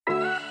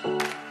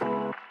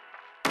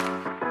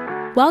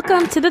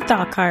Welcome to The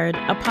Thought Card,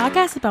 a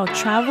podcast about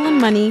travel and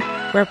money,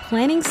 where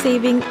planning,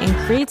 saving, and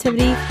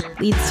creativity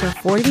leads to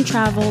affording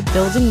travel,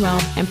 building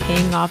wealth, and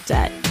paying off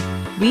debt.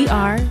 We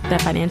are the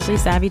Financially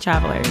Savvy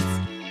Travelers.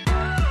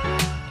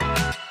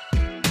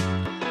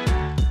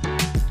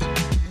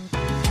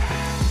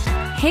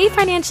 Hey,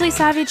 Financially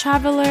Savvy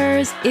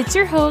Travelers, it's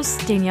your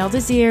host, Danielle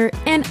Desir,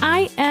 and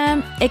I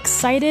am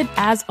excited,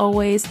 as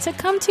always, to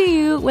come to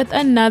you with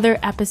another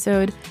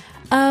episode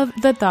of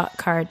the Thought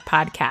Card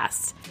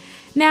podcast.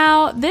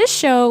 Now, this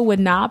show would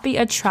not be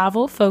a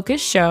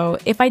travel-focused show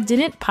if I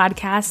didn't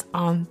podcast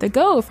on the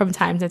go from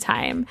time to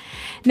time.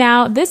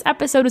 Now, this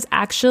episode was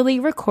actually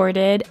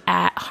recorded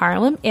at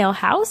Harlem Ale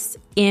House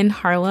in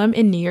Harlem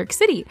in New York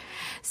City.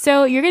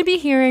 So you're going to be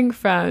hearing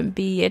from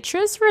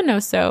Beatrice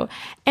Reynoso,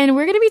 and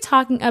we're going to be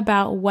talking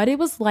about what it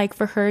was like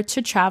for her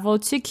to travel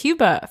to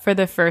Cuba for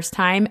the first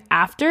time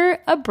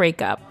after a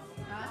breakup.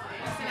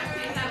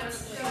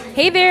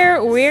 Hey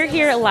there, we're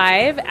here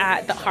live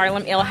at the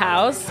Harlem Ale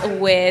House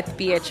with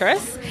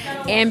Beatrice,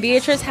 and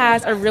Beatrice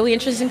has a really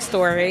interesting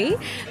story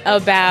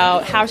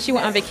about how she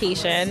went on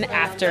vacation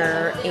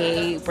after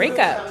a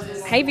breakup.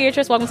 Hey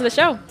Beatrice, welcome to the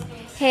show.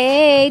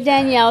 Hey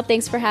Danielle,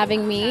 thanks for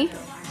having me.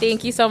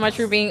 Thank you so much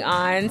for being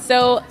on.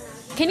 So,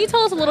 can you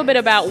tell us a little bit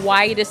about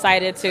why you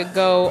decided to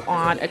go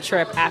on a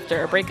trip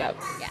after a breakup?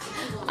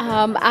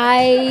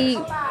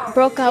 I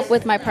broke up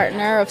with my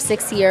partner of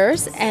 6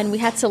 years, and we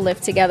had to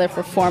live together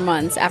for 4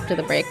 months after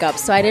the breakup.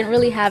 So I didn't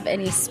really have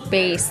any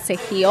space to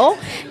heal,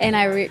 and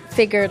I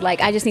figured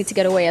I just need to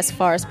get away as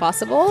far as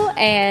possible.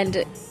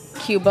 And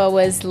Cuba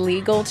was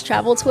legal to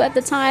travel to at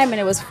the time, and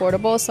it was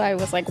affordable. So I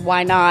was like,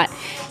 why not?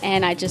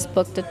 And I just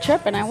booked a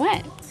trip, and I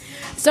went.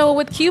 So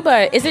with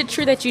Cuba, is it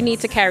true that you need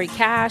to carry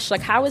cash?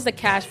 How is the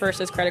cash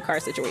versus credit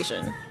card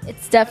situation?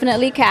 It's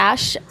definitely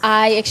cash.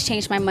 I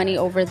exchange my money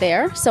over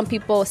there. Some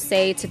people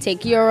say to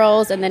take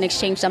euros and then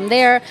exchange them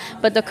there,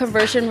 but the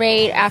conversion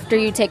rate after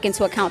you take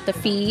into account the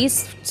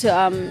fees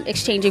to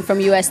exchanging from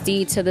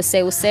USD to the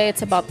CUC,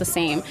 it's about the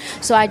same.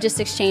 So I just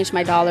exchanged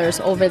my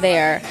dollars over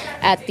there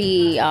at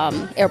the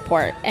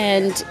airport.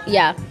 And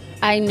yeah,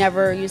 I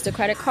never used a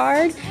credit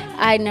card.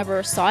 I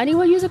never saw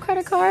anyone use a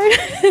credit card.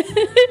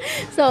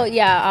 So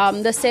yeah,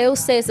 the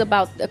CUC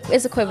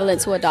is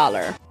equivalent to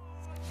 $1.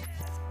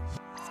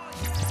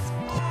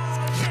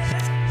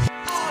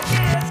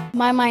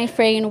 My mind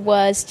frame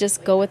was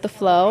just go with the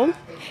flow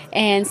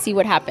and see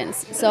what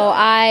happens. So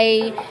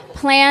I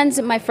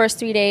planned my first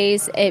 3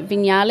 days at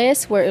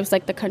Vinales, where it was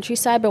the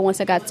countryside, but once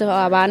I got to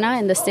Havana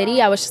in the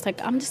city, I was just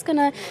I'm just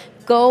gonna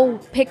go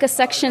pick a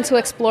section to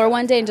explore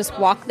one day and just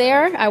walk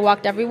there. I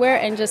walked everywhere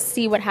and just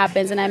see what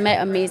happens. And I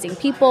met amazing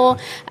people.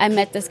 I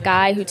met this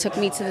guy who took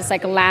me to this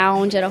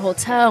lounge at a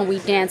hotel, and we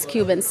danced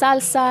Cuban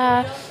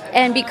salsa.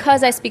 And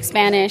because I speak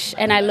Spanish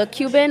and I look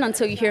Cuban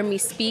until you hear me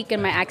speak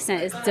and my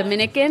accent is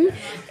Dominican,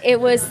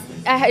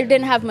 I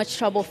didn't have much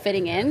trouble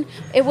fitting in.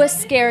 It was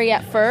scary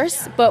at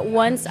first, but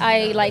once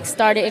I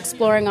started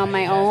exploring on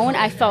my own,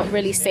 I felt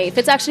really safe.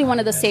 It's actually one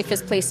of the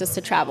safest places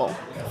to travel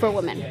for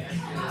women.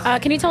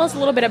 Can you tell us a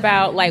little bit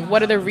about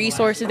what are the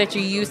resources that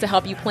you use to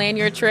help you plan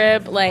your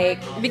trip?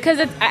 Because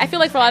I feel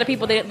for a lot of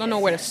people, they don't know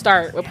where to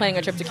start with planning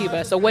a trip to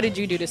Cuba. So what did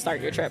you do to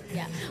start your trip?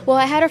 Yeah. Well,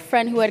 I had a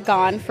friend who had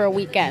gone for a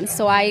weekend,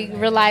 so I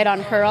relied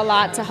on her a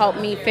lot to help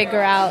me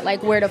figure out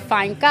where to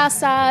find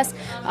casas,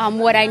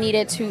 what I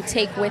needed to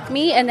take with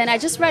me, and then I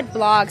just read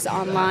blogs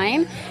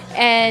online.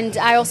 And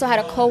I also had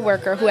a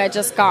coworker who had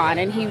just gone,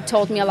 and he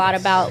told me a lot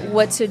about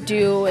what to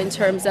do in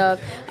terms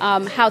of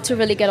how to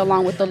really get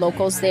along with the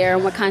locals there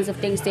and what kinds of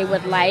things they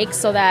would like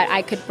so that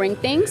I could bring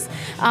things.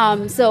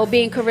 So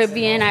being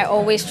Caribbean, I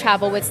always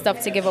travel with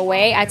stuff to give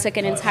away. I took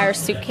an entire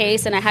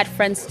suitcase, and I had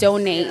friends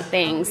donate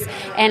things,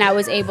 and I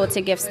was able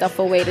to give stuff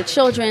away to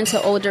children, to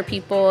older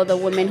people, the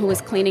woman who was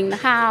cleaning the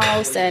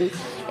house, and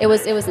it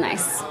was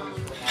nice.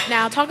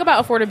 Now, talk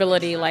about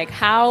affordability.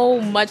 How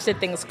much did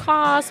things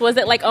cost? Was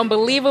it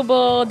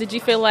unbelievable? Did you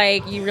feel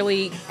you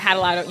really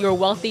had you were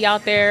wealthy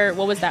out there?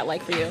 What was that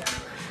like for you?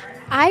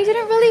 I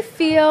didn't really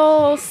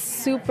feel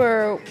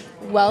super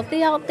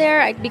wealthy out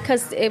there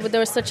because there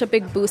was such a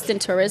big boost in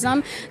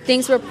tourism.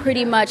 Things were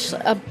pretty much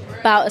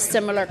about a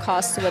similar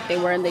cost to what they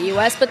were in the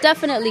U.S., but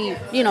definitely,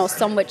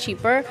 somewhat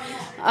cheaper.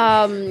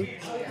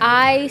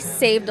 I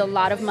saved a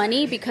lot of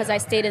money because I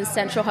stayed in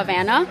Central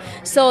Havana.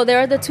 So there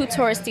are the two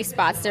touristy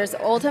spots. There's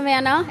Old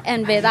Havana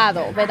and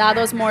Vedado. Vedado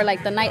is more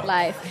like the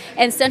nightlife.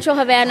 And Central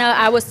Havana,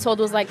 I was told,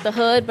 was the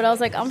hood, but I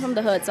was I'm from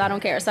the hood, so I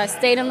don't care. So I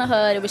stayed in the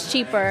hood. It was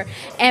cheaper.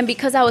 And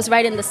because I was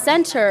right in the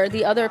center,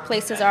 the other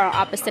places are on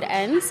opposite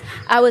ends,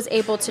 I was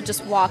able to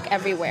just walk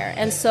everywhere.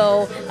 And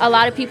so a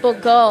lot of people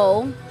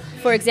go.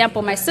 For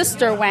example, my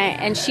sister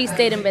went and she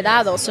stayed in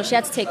Vedado, so she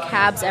had to take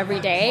cabs every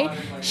day.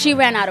 She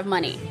ran out of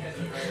money.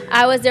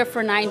 I was there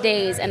for 9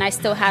 days, and I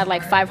still had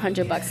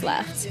 $500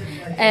 left.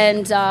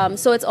 And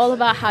so it's all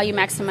about how you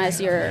maximize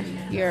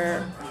your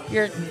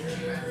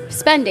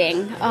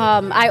spending.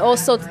 I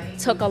also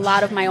took a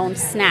lot of my own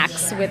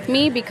snacks with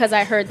me because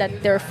I heard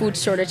that there are food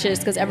shortages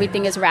because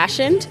everything is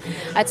rationed.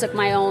 I took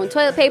my own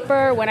toilet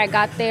paper. When I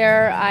got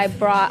there, I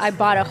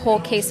bought a whole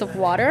case of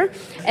water.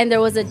 And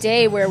there was a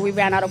day where we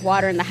ran out of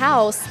water in the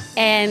house,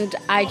 and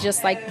I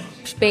just like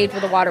paid for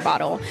the water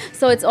bottle.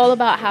 So it's all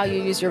about how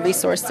you use your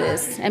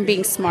resources and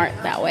being smart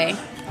that way.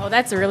 Oh,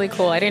 that's really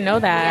cool. I didn't know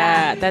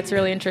that. Yeah. That's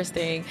really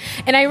interesting.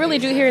 And I really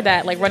do hear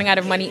that like running out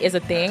of money is a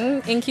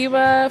thing in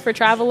Cuba for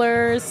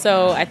travelers.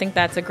 So I think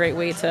that's a great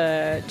way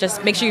to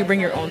just make sure you bring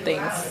your own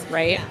things,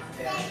 right?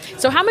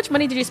 So how much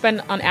money did you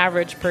spend on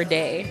average per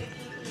day?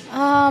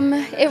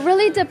 It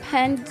really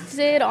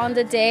depended on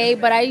the day,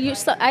 but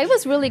I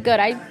was really good.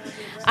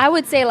 I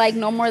would say like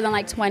no more than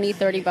like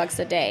 $20-$30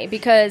 a day,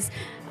 because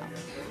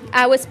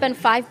I would spend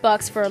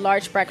 $5 for a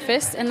large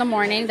breakfast in the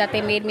morning that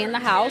they made me in the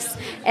house,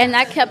 and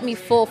that kept me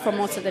full for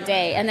most of the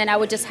day. And then I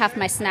would just have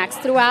my snacks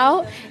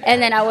throughout,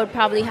 and then I would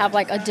probably have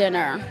like a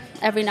dinner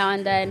every now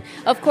and then.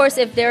 Of course,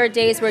 if there are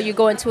days where you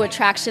go into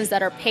attractions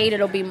that are paid,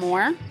 it'll be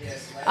more.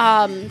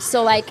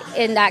 So like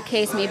in that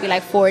case, maybe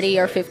like $40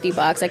 or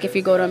 $50. Like if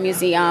you go to a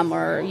museum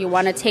or you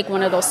want to take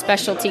one of those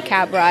specialty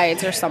cab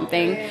rides or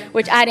something,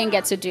 which I didn't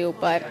get to do,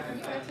 but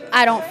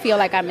I don't feel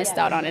like I missed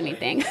out on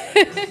anything.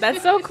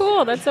 That's so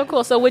cool. That's so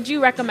cool. So would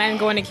you recommend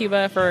going to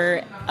Cuba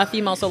for a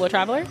female solo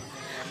traveler?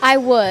 I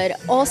would.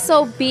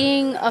 Also,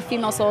 being a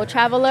female solo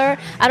traveler,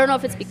 I don't know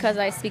if it's because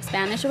I speak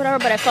Spanish or whatever,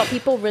 but I felt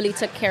people really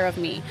took care of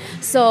me.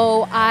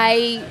 So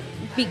I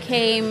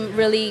became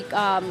really,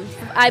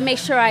 I made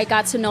sure I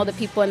got to know the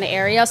people in the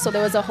area. So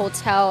there was a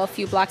hotel a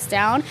few blocks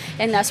down,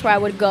 and that's where I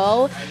would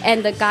go.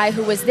 And the guy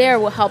who was there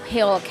would help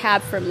hail a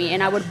cab for me,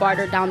 and I would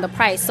barter down the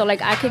price. So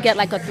like I could get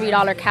like a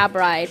 $3 cab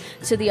ride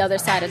to the other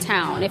side of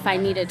town if I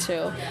needed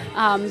to.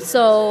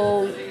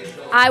 So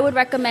I would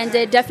recommend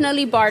it.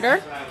 Definitely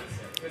barter.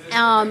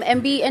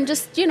 And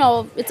just, you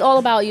know, it's all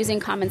about using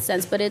common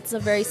sense, but it's a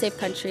very safe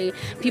country.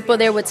 People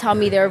there would tell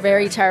me they're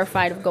very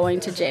terrified of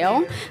going to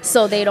jail,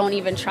 so they don't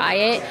even try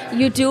it.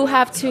 You do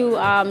have to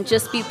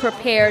just be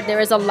prepared. There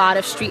is a lot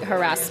of street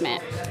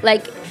harassment,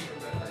 like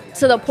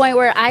to the point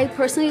where I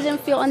personally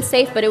didn't feel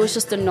unsafe, but it was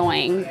just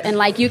annoying. And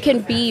like you can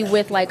be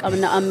with like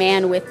a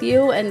man with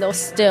you, and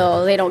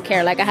they don't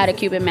care. Like I had a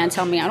Cuban man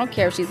tell me, I don't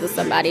care if she's with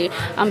somebody,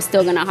 I'm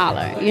still gonna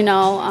holler, you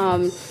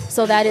know.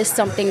 So that is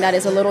something that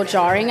is a little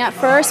jarring at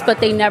first, but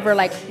they never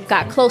like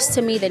got close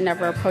to me, they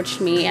never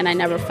approached me, and I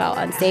never felt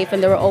unsafe.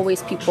 And there were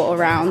always people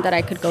around that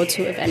I could go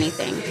to if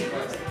anything.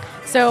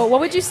 So what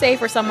would you say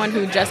for someone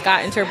who just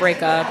got into a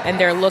breakup and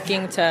they're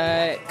looking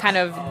to kind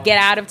of get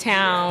out of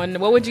town?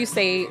 What would you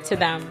say to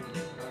them?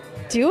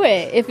 Do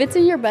it. If it's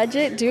in your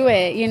budget, do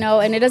it, you know,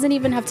 and it doesn't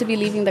even have to be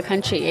leaving the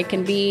country. It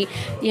can be,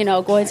 you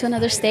know, going to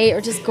another state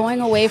or just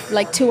going away for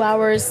like 2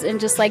 hours and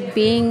just like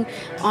being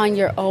on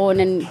your own.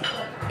 And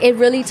it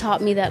really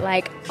taught me that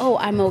like, oh,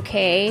 I'm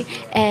okay,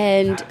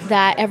 and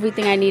that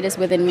everything I need is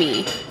within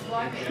me,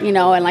 you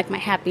know, and like my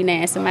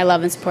happiness and my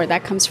love and support,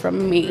 that comes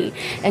from me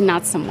and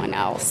not someone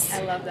else.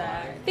 I love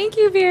that. Thank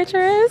you,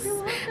 Beatrice.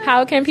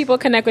 How can people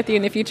connect with you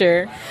in the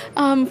future?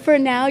 For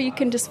now, you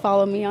can just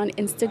follow me on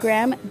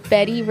Instagram,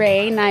 Betty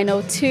Ray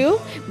 902,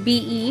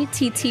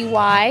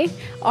 BETTYREY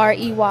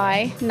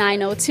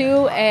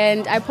 902,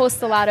 and I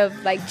post a lot of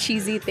like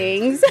cheesy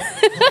things.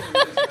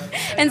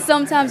 And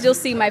sometimes you'll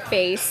see my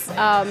face,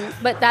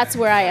 but that's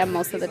where I am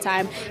most of the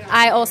time.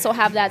 I also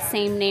have that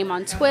same name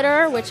on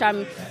Twitter, which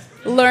I'm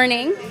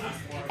learning,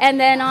 and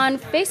then on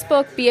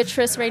Facebook,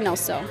 Beatrice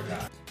Reynoso.